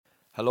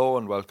Hello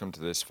and welcome to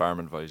this Farm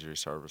Advisory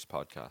Service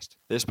podcast.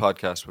 This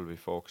podcast will be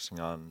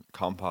focusing on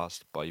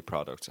compost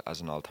byproducts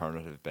as an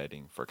alternative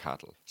bedding for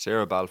cattle.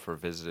 Sarah Balfour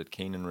visited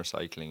Keenan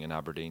Recycling in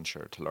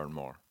Aberdeenshire to learn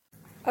more.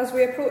 As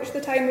we approach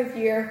the time of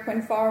year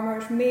when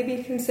farmers may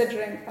be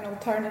considering an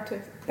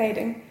alternative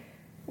bedding,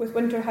 with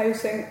winter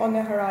housing on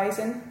the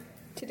horizon,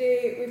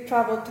 today we've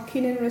travelled to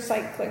Keenan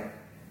Recycling,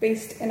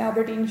 based in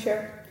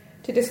Aberdeenshire,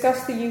 to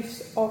discuss the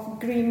use of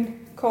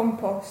green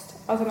compost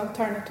as an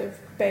alternative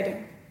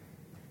bedding.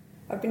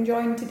 I've been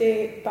joined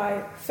today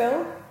by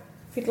Phil.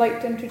 If you'd like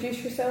to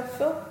introduce yourself,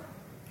 Phil.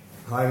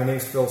 Hi, my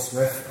name's Phil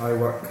Smith. I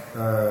work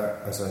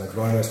as an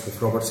agronomist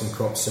with Robertson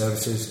Crop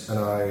Services, and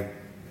I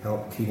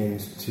help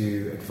Keenans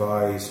to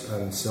advise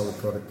and sell the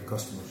product to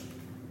customers.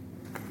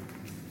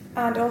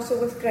 And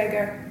also with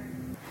Gregor.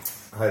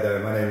 Hi there,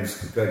 my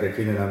name's Gregor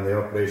Keenan. I'm the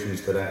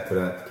Operations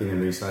Director at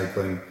Keenan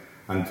Recycling.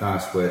 I'm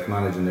tasked with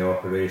managing the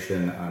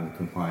operation and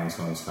compliance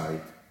on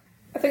site.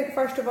 I think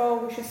first of all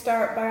we should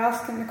start by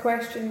asking the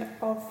question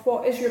of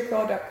what is your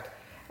product,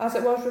 as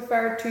it was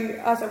referred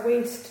to as a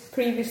waste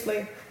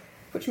previously,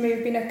 which may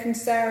have been a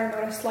concern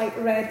or a slight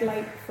red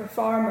light for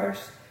farmers.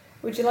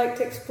 Would you like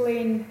to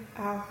explain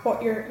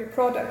what your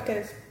product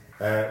is?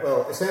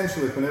 Well,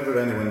 essentially whenever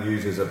anyone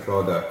uses a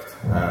product,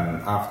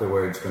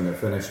 afterwards when they're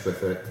finished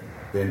with it,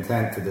 the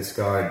intent to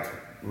discard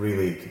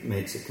really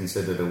makes it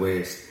considered a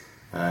waste.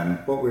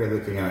 What we're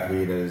looking at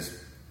here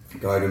is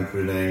garden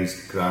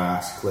prunings,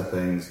 grass,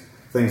 clippings,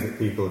 things that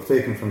people have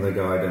taken from their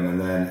garden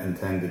and then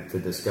intended to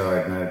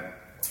discard. Now,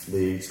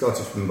 the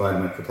Scottish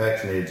Environment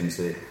Protection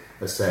Agency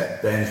has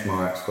set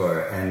benchmarks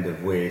for end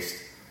of waste.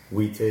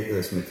 We take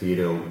this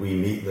material, we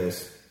meet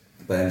this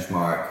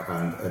benchmark,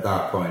 and at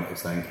that point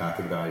it's then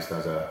categorised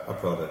as a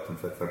product and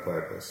fit for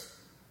purpose.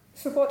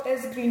 So what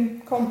is green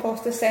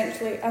compost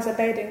essentially as a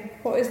bedding?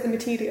 What is the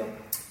material?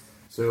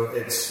 So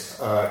it's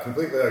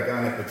completely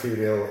organic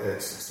material.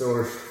 It's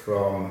sourced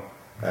from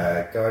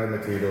garden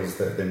materials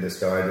that have been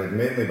discarded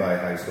mainly by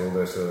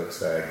householders, so it's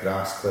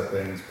grass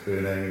clippings,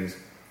 prunings,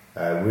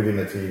 woody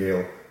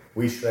material.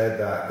 We shred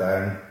that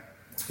down,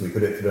 we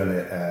put it through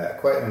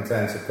quite an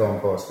intensive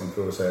composting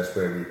process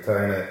where we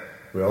turn it,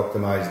 we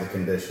optimise the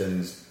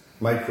conditions,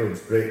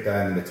 microbes break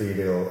down the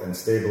material and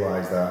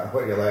stabilise that, and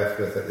what you're left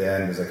with at the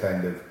end is a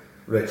kind of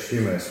rich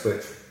humus,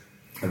 which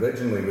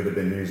originally would have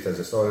been used as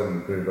a soil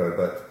improver,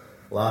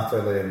 but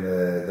latterly in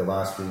the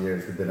last few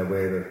years we've been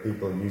aware of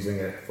people using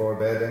it for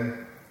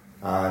bedding.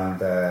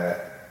 And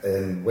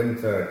in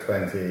winter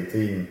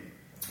 2018,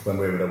 when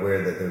we were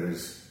aware that there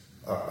was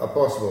a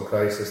possible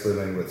crisis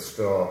looming with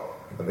straw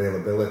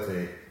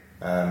availability,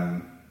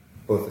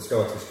 both the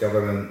Scottish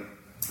Government,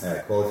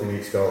 Quality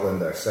Meat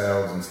Scotland,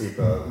 ourselves and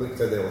SEPA looked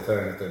at the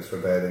alternatives for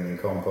bedding, and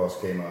compost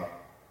came up.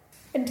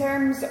 In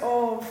terms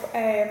of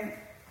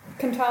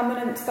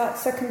contaminants,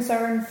 that's a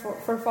concern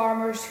for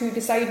farmers who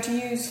decide to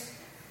use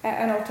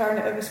an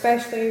alternative,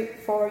 especially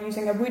for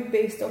using a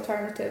wood-based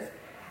alternative.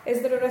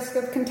 Is there a risk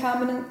of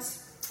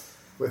contaminants?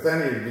 With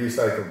any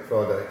recycled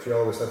product, you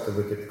always have to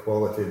look at the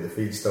quality of the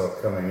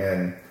feedstock coming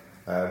in.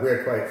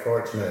 We're quite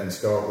fortunate in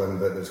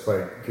Scotland that there's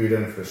quite good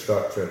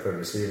infrastructure for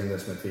receiving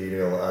this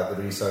material at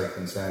the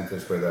recycling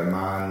centres where they're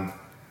manned.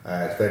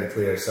 It's very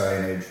clear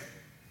signage.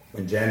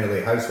 And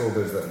generally,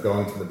 householders that have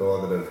gone to the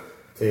bother of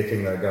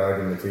taking their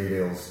garden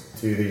materials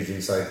to these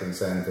recycling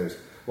centres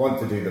want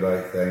to do the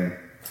right thing.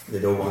 They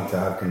don't want to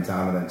have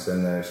contaminants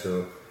in there,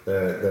 so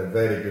they're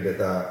very good at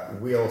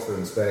that. We also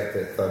inspect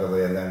it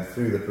thoroughly, and then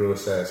through the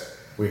process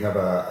we have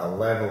a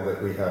level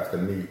that we have to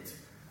meet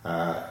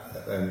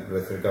and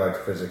with regard to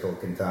physical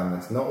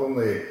contaminants, not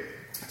only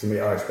to meet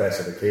our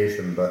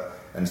specification, but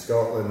in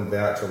Scotland the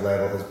actual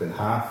level has been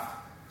halved,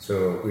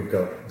 so we've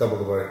got double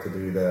the work to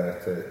do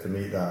there to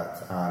meet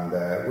that, and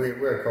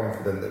we're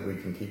confident that we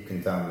can keep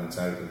contaminants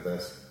out of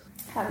this.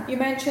 You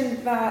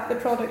mentioned that the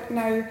product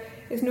now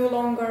is no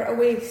longer a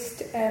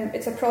waste,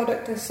 it's a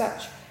product as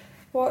such.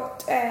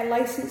 What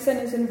licensing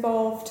is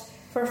involved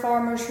for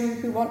farmers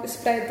who want to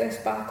spread this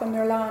back on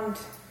their land?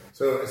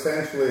 So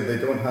essentially they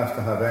don't have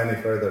to have any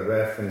further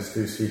reference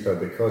to SEPA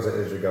because it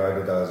is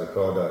regarded as a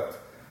product,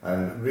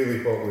 and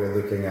really what we're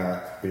looking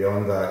at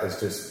beyond that is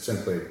just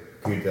simply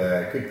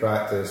good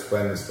practice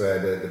when they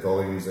spread it, the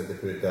volumes that they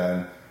put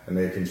down, and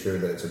making sure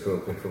that it's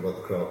appropriate for what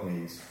the crop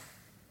needs.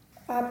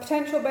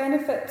 Potential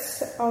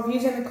benefits of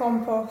using the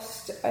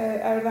compost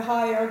are the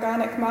high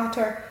organic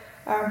matter,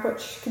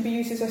 which can be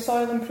used as a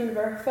soil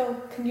improver. Phil,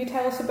 can you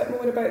tell us a bit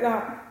more about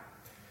that?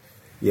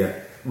 Yeah,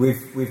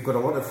 we've got a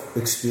lot of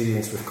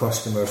experience with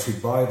customers who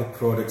buy the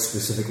product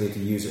specifically to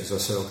use it as a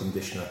soil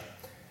conditioner.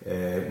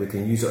 We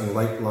can use it on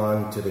light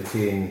land to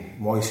retain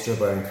moisture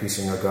by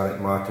increasing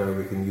organic matter.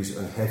 We can use it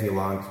on heavy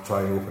land to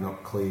try and open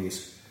up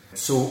clays.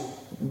 So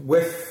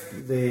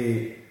with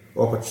the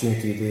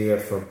opportunity there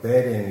for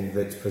bedding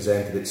that's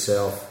presented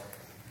itself,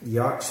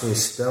 you actually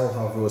still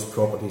have those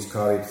properties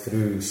carried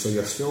through, so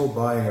you're still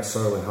buying a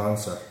soil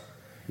enhancer,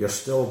 you're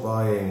still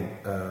buying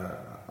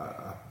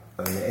an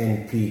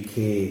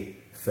NPK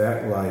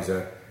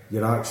fertiliser,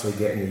 you're actually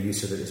getting the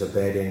use of it as a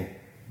bedding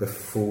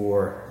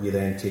before you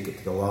then take it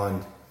to the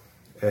land.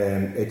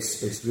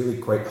 It's really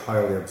quite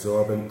highly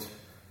absorbent,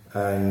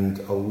 and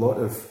a lot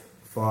of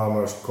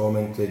farmers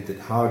commented that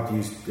had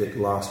used it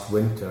last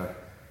winter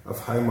of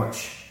how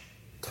much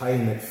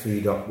time it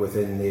freed up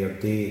within their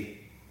day.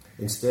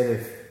 Instead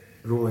of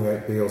rolling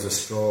out bales of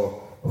straw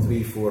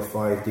 3, 4,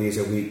 5 days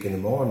a week in the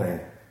morning,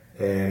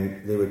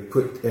 they would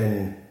put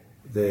in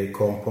the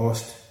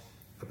compost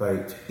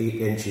about 8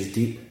 inches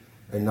deep,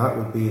 and that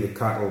would be the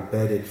cattle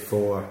bedded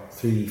for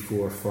 3,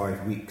 4,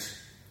 5 weeks.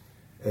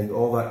 And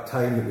all that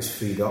time that was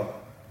freed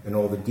up, and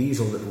all the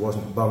diesel that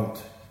wasn't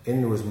burnt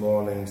in those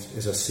mornings,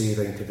 is a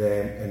saving to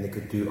them, and they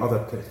could do other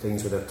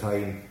things with their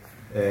time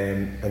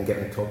and get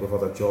on top of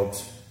other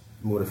jobs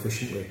more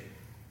efficiently.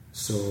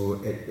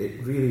 So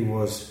it really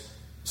was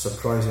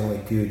surprisingly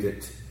good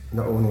at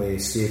not only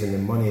saving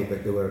them money,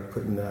 but they were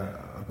putting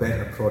a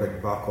better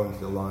product back onto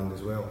the land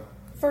as well.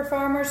 For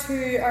farmers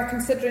who are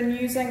considering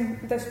using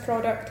this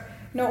product,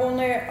 not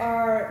only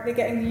are they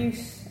getting the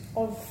use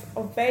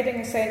of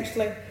bedding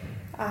essentially,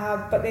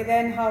 but they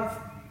then have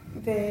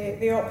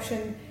the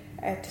option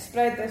to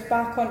spread this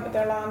back onto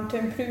their land to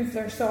improve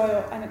their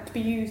soil and it to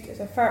be used as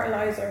a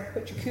fertiliser,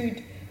 which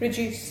could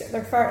reduce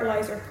their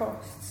fertiliser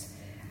costs.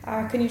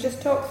 Can you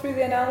just talk through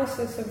the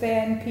analysis of the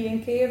NP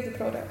and K of the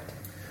product?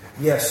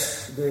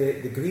 Yes,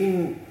 the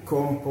green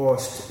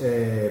compost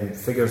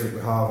figures that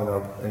we have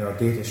in our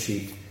data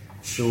sheet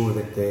show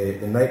that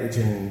the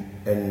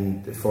nitrogen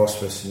and the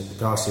phosphorus and the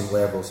potassium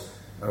levels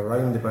are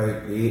around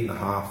about the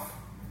 8.5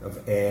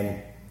 of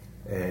N,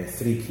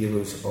 3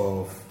 kilos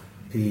of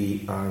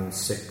P and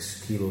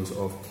 6 kilos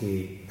of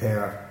K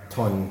per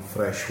tonne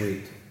fresh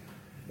weight.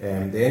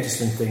 The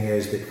interesting thing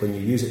is that when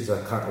you use it as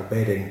a cattle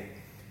bedding,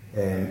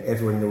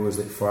 everyone knows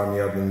that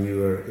farmyard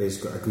manure has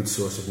got a good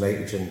source of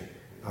nitrogen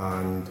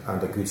and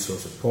a good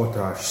source of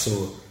potash,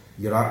 so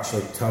you're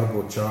actually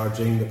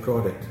turbocharging the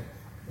product.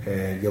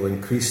 You'll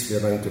increase the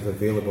amount of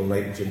available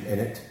nitrogen in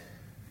it,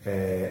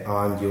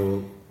 and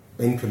you'll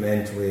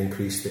incrementally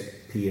increase the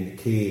P and the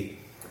K.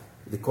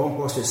 The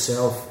compost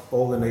itself,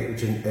 all the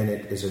nitrogen in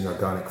it is in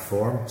organic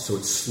form, so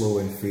it's slow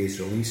in phase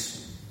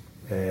release,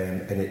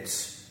 and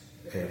it's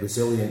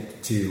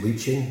resilient to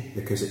leaching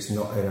because it's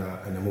not in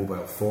a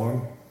mobile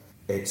form.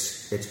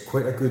 It's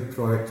quite a good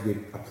product to be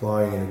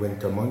applying in the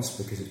winter months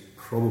because it's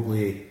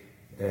probably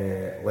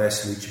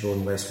less leachable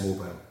and less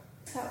mobile.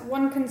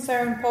 One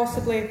concern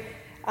possibly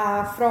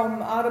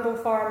from arable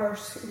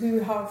farmers who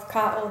have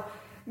cattle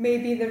may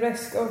be the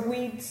risk of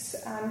weeds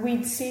and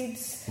weed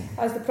seeds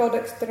as the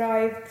products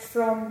derived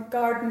from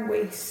garden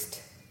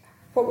waste.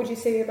 What would you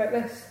say about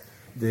this?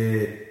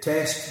 The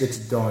test that's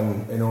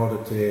done in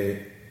order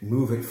to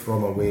move it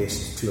from a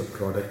waste to a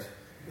product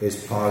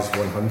is PAS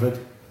 100.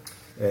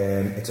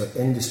 It's an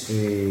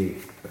industry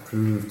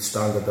approved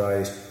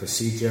standardised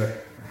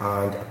procedure,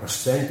 and a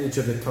percentage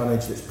of the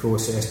tonnage that's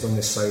processed on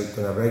the site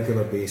on a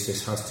regular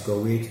basis has to go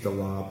away to the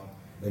lab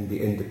and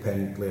be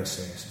independently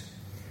assessed.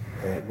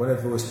 One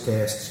of those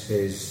tests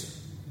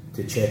is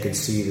to check and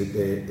see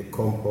that the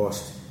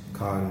compost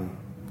can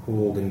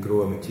hold and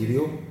grow a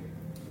material,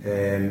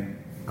 and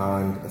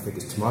I think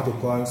it's tomato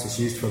plants is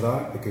used for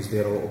that because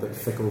they're a little bit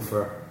fickle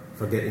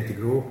for getting to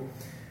grow.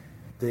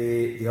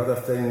 The other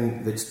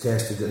thing that's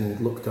tested and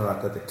looked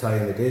at the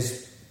time it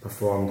is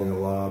performed in the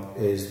lab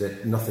is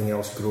that nothing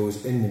else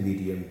grows in the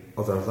medium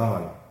other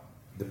than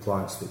the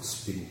plants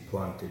that's been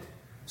planted.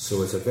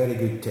 So it's a very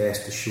good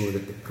test to show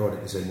that the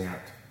product is inert.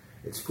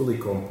 It's fully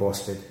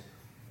composted,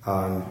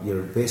 and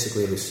you're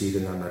basically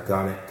receiving an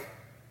organic,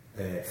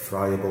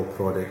 friable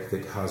product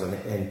that has an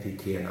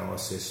NPK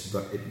analysis,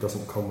 but it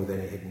doesn't come with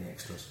any hidden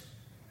extras.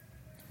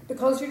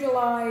 Because you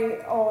rely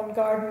on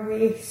garden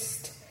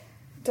waste,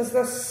 does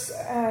this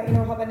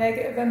have a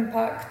negative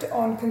impact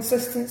on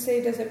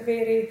consistency? Does it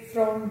vary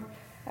from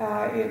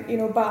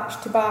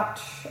batch to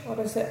batch, or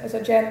is it, as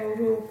a general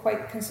rule,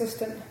 quite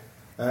consistent?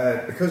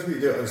 Because we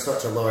do it on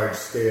such a large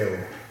scale,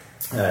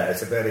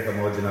 it's a very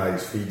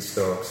homogenised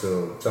feedstock,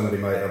 so somebody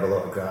might have a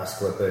lot of grass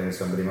clippings,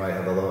 somebody might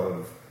have a lot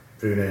of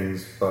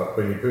prunings, but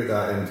when you put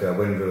that into a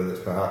windrow that's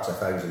perhaps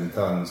 1,000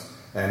 tonnes,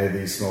 any of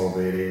these small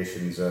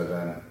variations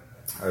are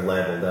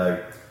levelled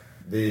out.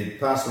 The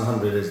PAS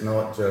 100 is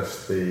not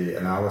just the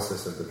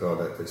analysis of the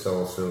product, it's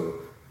also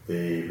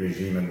the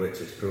regime in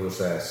which it's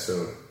processed,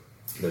 so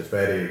there's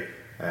very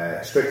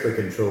strictly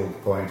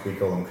controlled points, we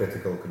call them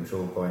critical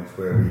control points,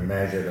 where we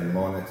measure and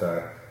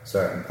monitor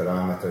certain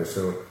parameters.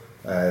 So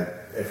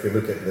if we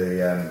look at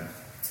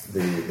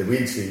the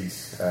weed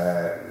seeds,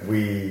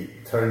 we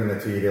turn the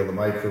material, the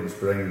microbes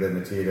bring the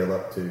material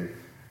up to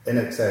in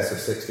excess of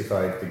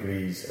 65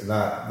 degrees, and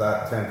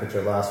that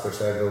temperature lasts for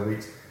several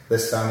weeks.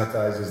 This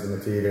sanitises the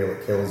material,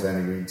 it kills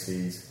any weed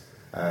seeds,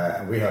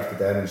 and we have to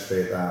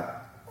demonstrate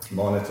that,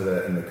 monitor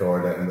it and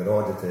record it, and we're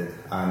audited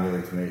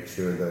annually to make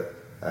sure that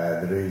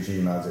the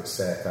regime as it's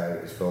set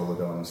out is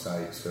followed on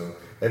site. So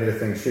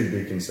everything should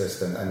be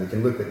consistent, and you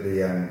can look at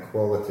the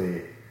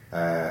quality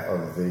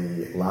of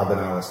the lab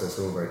analysis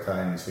over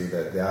time and see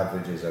that the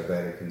averages are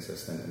very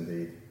consistent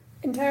indeed.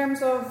 In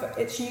terms of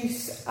its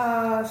use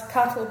as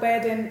cattle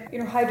bedding,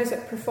 how does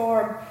it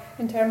perform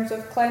in terms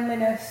of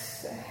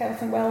cleanliness,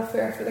 health and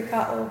welfare for the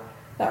cattle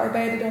that are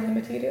bedded on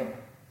the material?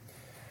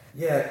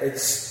 Yeah,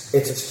 it's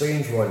a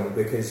strange one,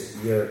 because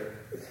your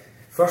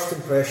first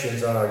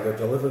impressions are you're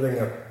delivering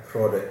a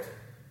product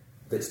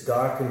that's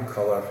dark in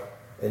colour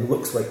and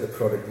looks like the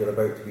product you're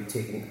about to be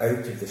taking out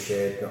of the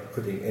shed, not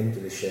putting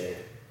into the shed.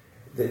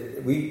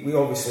 We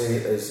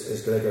obviously,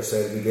 as Gregor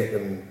said, we get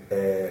them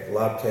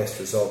lab test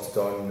results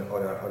done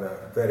on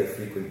a very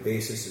frequent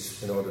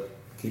basis in order to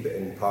keep it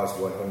in PAS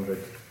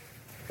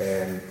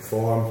 100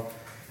 form.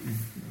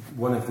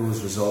 One of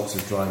those results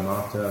is dry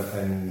matter,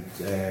 and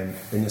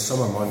in the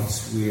summer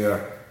months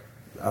we're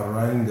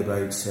around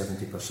about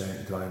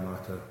 70% dry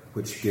matter,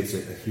 which gives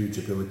it a huge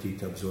ability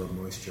to absorb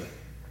moisture.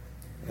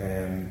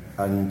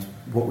 And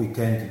what we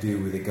tend to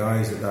do with the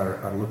guys that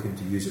are looking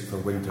to use it for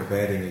winter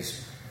bedding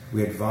is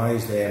we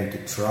advise them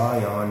to try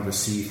and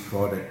receive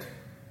product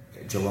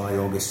July,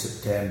 August,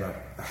 September,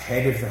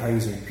 ahead of the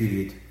housing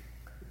period,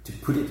 to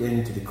put it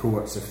into the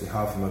courts if they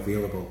have them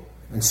available,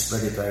 and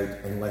spread it out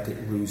and let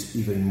it lose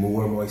even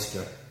more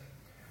moisture,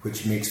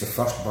 which makes the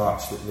first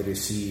batch that they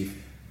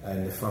receive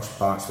and the first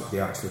batch that they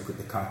actually put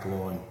the cattle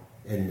on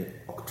in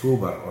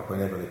October or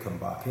whenever they come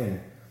back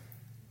in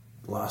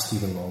last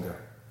even longer.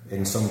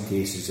 In some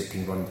cases it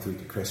can run through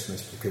to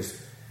Christmas, because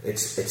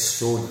it's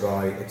so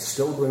dry. It's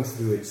still going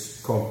through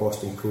its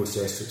composting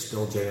process, so it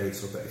still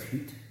generates a bit of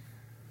heat,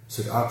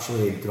 so it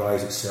actually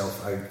dries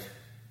itself out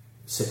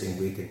sitting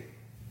waiting.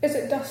 Is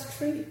it dust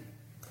free?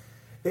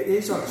 It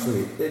is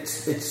actually.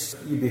 It's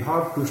you'd be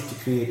hard pushed to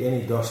create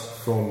any dust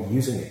from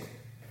using it.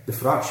 The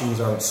fractions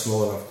aren't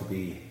small enough to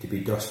be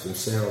dust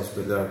themselves,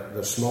 but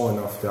they're small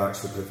enough to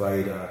actually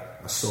provide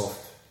a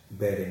soft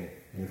bedding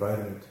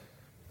environment.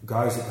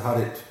 Guys that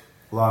had it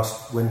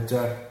last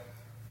winter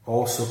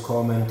also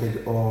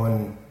commented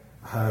on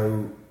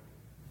how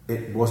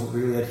it wasn't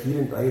really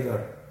adherent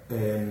either,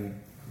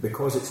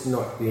 because it's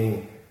not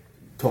being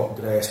top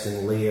dressed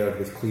and layered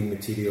with clean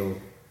material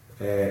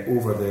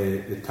over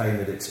the time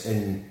that it's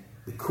in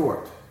the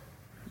court.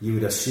 You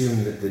would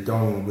assume that the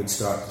dung would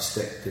start to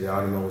stick to the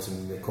animals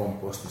and the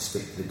compost would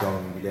stick to the dung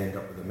and you'd end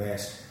up with a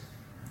mess.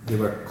 They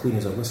were clean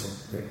as a whistle.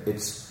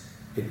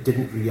 It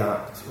didn't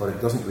react, or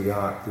it doesn't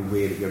react the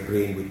way that your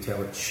brain would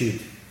tell it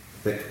should.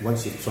 But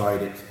once you've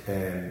tried it,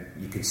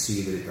 you can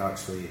see that it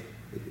actually,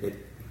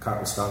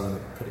 cattle stand on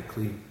it pretty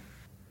clean.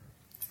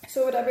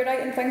 So would I be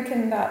right in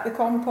thinking that the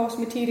compost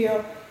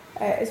material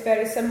is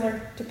very similar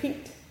to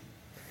peat?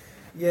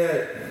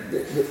 Yeah,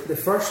 the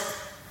first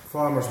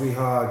farmers we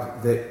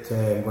had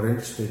that were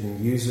interested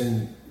in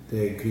using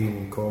the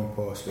green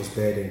compost as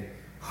bedding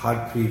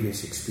had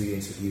previous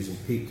experience of using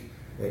peat.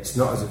 It's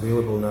not as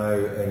available now,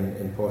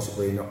 and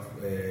possibly not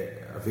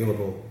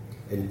available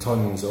in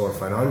tonnes or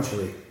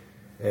financially.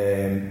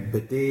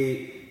 But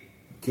they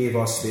gave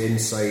us the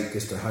insight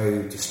as to how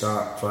to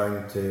start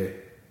trying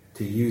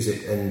to use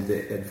it, and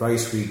the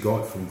advice we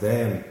got from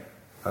them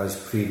as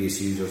previous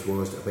users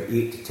was about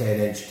 8 to 10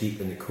 inch deep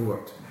in the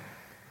court,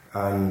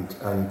 and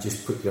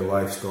just put your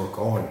livestock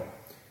on.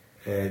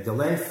 The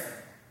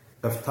length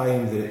of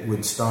time that it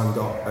would stand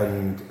up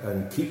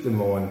and keep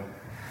them on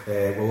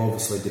will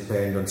obviously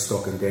depend on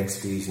stocking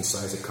densities and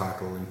size of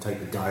cattle and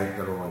type of diet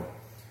they're on.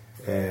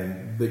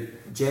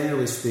 But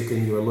generally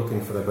speaking, you were looking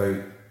for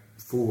about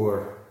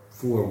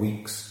 4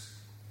 weeks,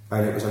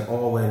 and it was an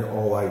all-in,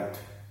 all-out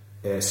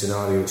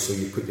scenario. So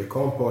you put your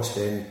compost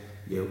in,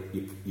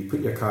 you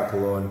put your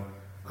cattle on,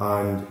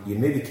 and you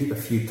maybe keep a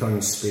few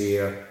tonnes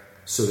spare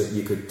so that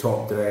you could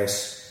top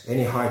dress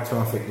any high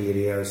traffic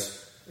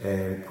areas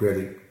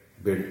where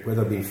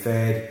they're being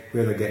fed,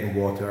 where they're getting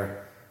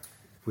water,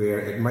 where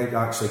it might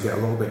actually get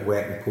a little bit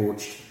wet and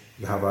poached.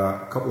 You have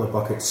a couple of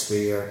buckets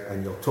spare,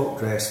 and you'll top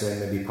dress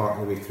them maybe part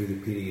of the way through the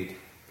period.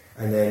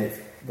 And then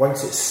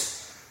once it's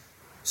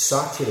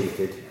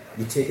saturated,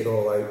 you take it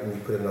all out and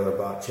you put another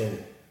batch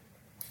in.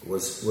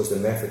 Was the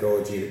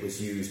methodology that was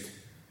used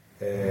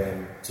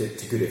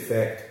to good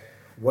effect.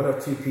 1 or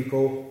 2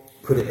 people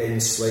put it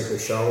in slightly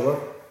shallower,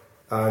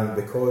 and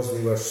because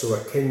they were so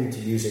akin to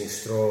using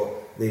straw,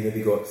 they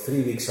maybe got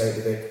 3 weeks out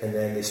of it, and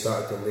then they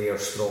started to layer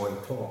straw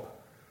on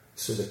top.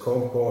 So the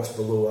compost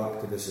below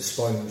acted as a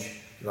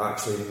sponge that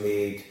actually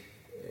made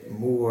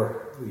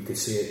more, you could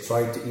say it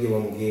tried to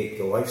elongate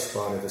the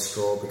lifespan of the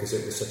straw, because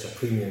it was such a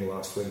premium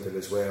last winter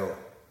as well,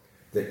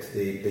 that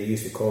they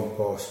used the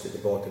compost at the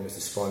bottom as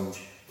the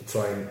sponge to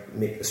try and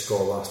make the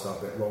straw last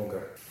a bit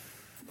longer.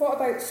 What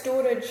about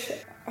storage?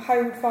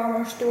 How would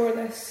farmers store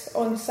this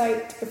on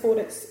site before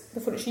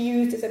it's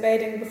used as a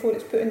bedding, before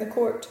it's put in the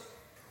court?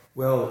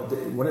 Well,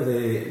 one of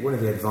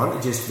the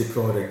advantages to the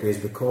product is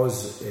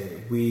because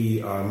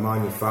we are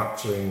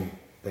manufacturing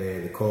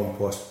the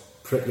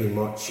compost pretty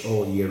much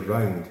all year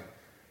round.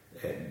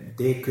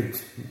 They could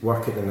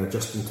work it on a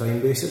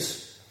just-in-time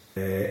basis.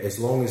 As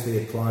long as they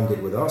had planned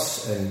it with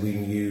us and we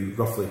knew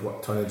roughly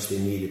what tonnage they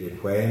needed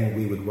and when,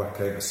 we would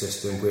work out a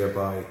system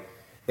whereby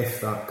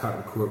if that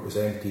cattle court was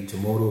empty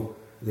tomorrow,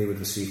 they would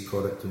receive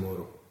product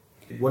tomorrow.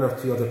 1 or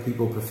 2 other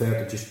people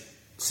prefer to just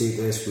say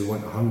to us, we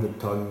want 100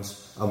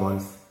 tonnes a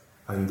month,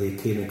 and they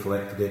came and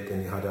collected it,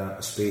 and they had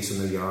a space in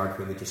their yard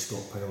where they just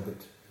stockpiled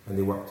it, and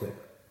they worked it,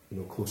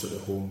 closer to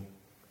home.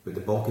 But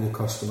the bulk of the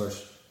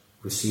customers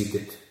received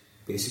it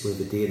basically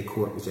the day the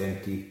court was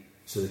empty,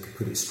 so they could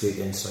put it straight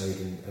inside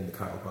and the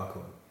cattle back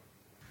on.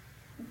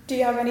 Do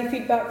you have any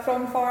feedback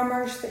from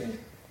farmers that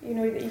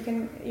that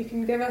you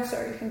can give us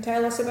or you can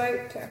tell us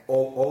about?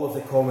 All of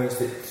the comments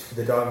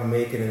that I'm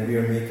making and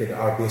we're making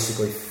are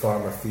basically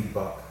farmer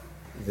feedback.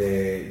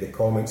 The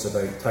comments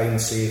about time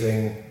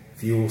saving,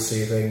 fuel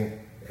saving,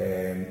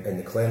 and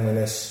the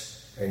cleanliness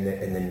and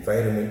the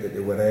environment that they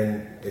were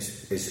in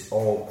is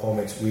all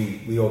comments.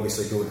 We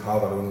obviously don't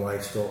have our own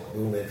livestock. The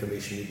only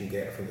information we can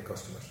get from the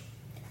customers.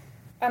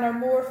 And are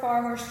more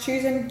farmers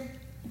choosing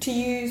to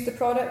use the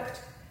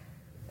product?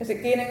 Is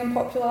it gaining in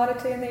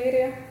popularity in the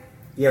area?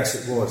 Yes,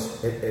 it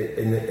was.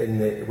 In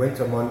the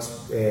winter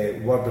months,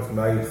 word of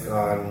mouth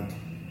and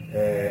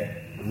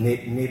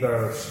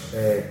neighbours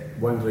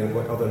wondering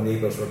what other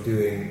neighbours were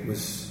doing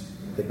was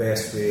the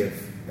best way of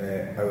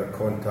our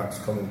contacts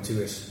coming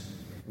to us.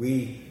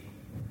 We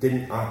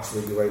didn't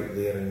actually go out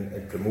there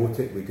and promote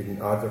it, we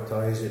didn't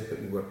advertise it, but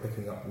we were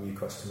picking up new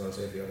customers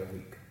every other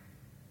week.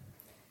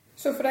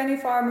 So for any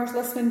farmers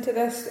listening to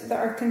this that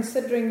are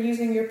considering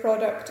using your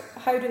product,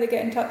 how do they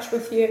get in touch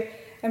with you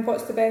and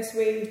what's the best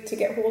way to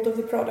get hold of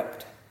the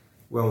product?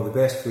 Well, the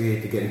best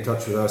way to get in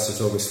touch with us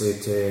is obviously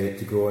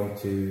to go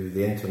onto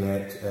the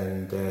internet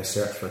and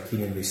search for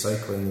Keenan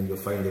Recycling, and you'll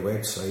find the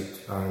website,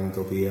 and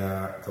there'll be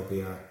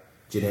a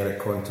generic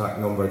contact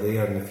number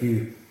there. And if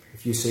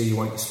you say you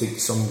want to speak to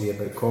somebody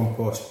about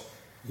compost,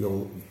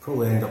 you'll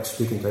probably end up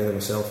speaking to either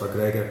myself or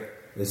Gregor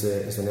as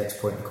the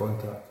next point of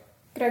contact.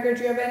 Gregor,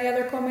 do you have any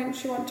other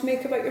comments you want to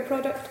make about your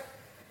product?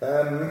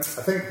 I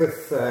think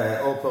with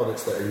all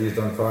products that are used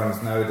on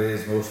farms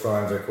nowadays, most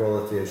farms are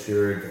quality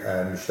assured.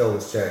 You should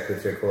always check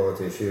with your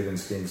quality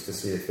assurance schemes to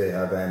see if they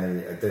have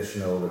any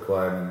additional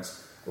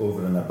requirements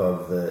over and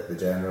above the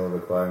general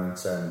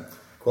requirements.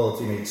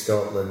 Quality Meat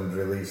Scotland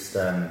released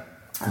an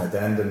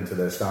addendum to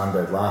their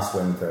standard last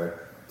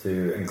winter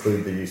to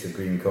include the use of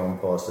green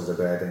compost as a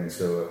bedding.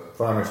 So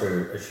farmers who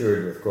are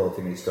assured with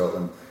Quality Meat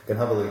Scotland can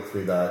have a look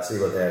through that, see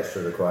what the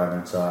extra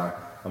requirements are,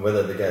 and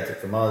whether they get it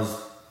from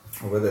us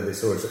or whether they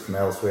source it from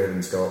elsewhere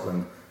in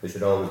Scotland, they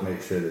should always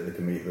make sure that they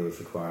can meet those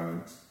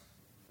requirements.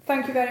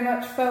 Thank you very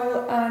much,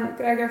 Phil and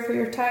Gregor, for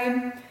your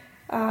time.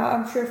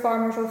 I'm sure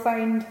farmers will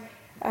find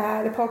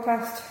the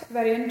podcast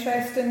very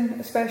interesting,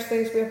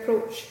 especially as we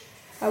approach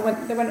the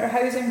winter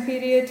housing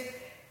period.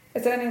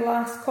 Is there any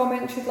last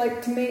comments you'd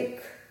like to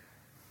make?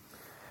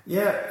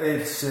 Yeah,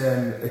 it's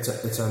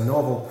a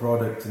novel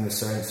product in the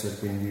sense it's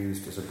been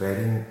used as a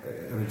bedding.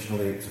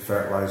 Originally it was a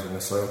fertiliser and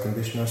a soil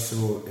conditioner,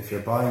 so if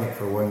you're buying it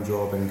for one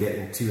job and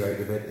getting two out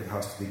of it, it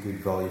has to be good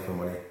value for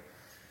money.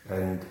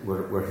 And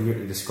we're here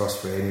to discuss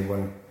for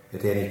anyone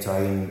at any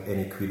time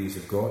any queries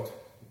they've got.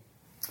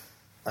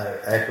 I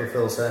echo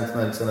Phil's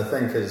sentiments, and I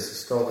think as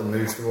Scotland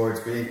moves towards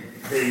being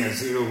a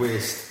zero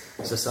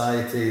waste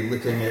society,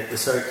 looking at the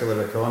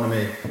circular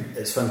economy,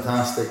 it's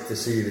fantastic to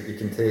see that you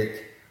can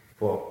take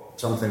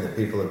something that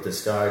people have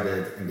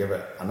discarded and give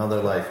it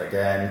another life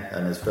again,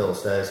 and as Phil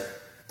says,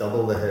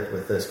 double the hit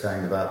with this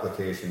kind of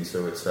application.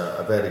 So it's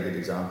a very good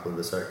example of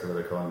the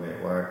circular economy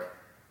at work.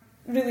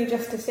 Really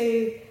just to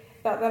say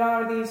that there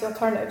are these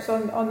alternatives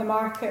on the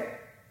market,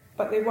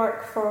 but they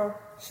work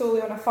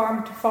solely on a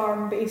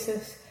farm-to-farm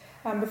basis,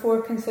 and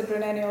before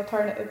considering any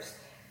alternatives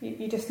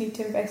you just need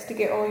to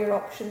investigate all your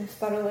options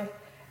thoroughly.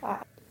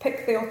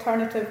 Pick the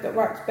alternative that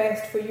works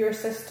best for your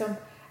system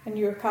and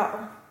your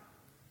cattle.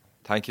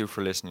 Thank you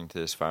for listening to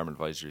this Farm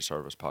Advisory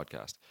Service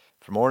podcast.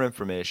 For more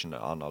information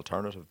on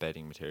alternative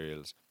bedding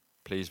materials,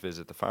 please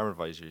visit the Farm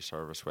Advisory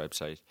Service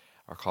website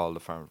or call the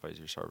Farm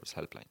Advisory Service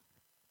helpline.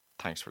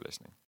 Thanks for listening.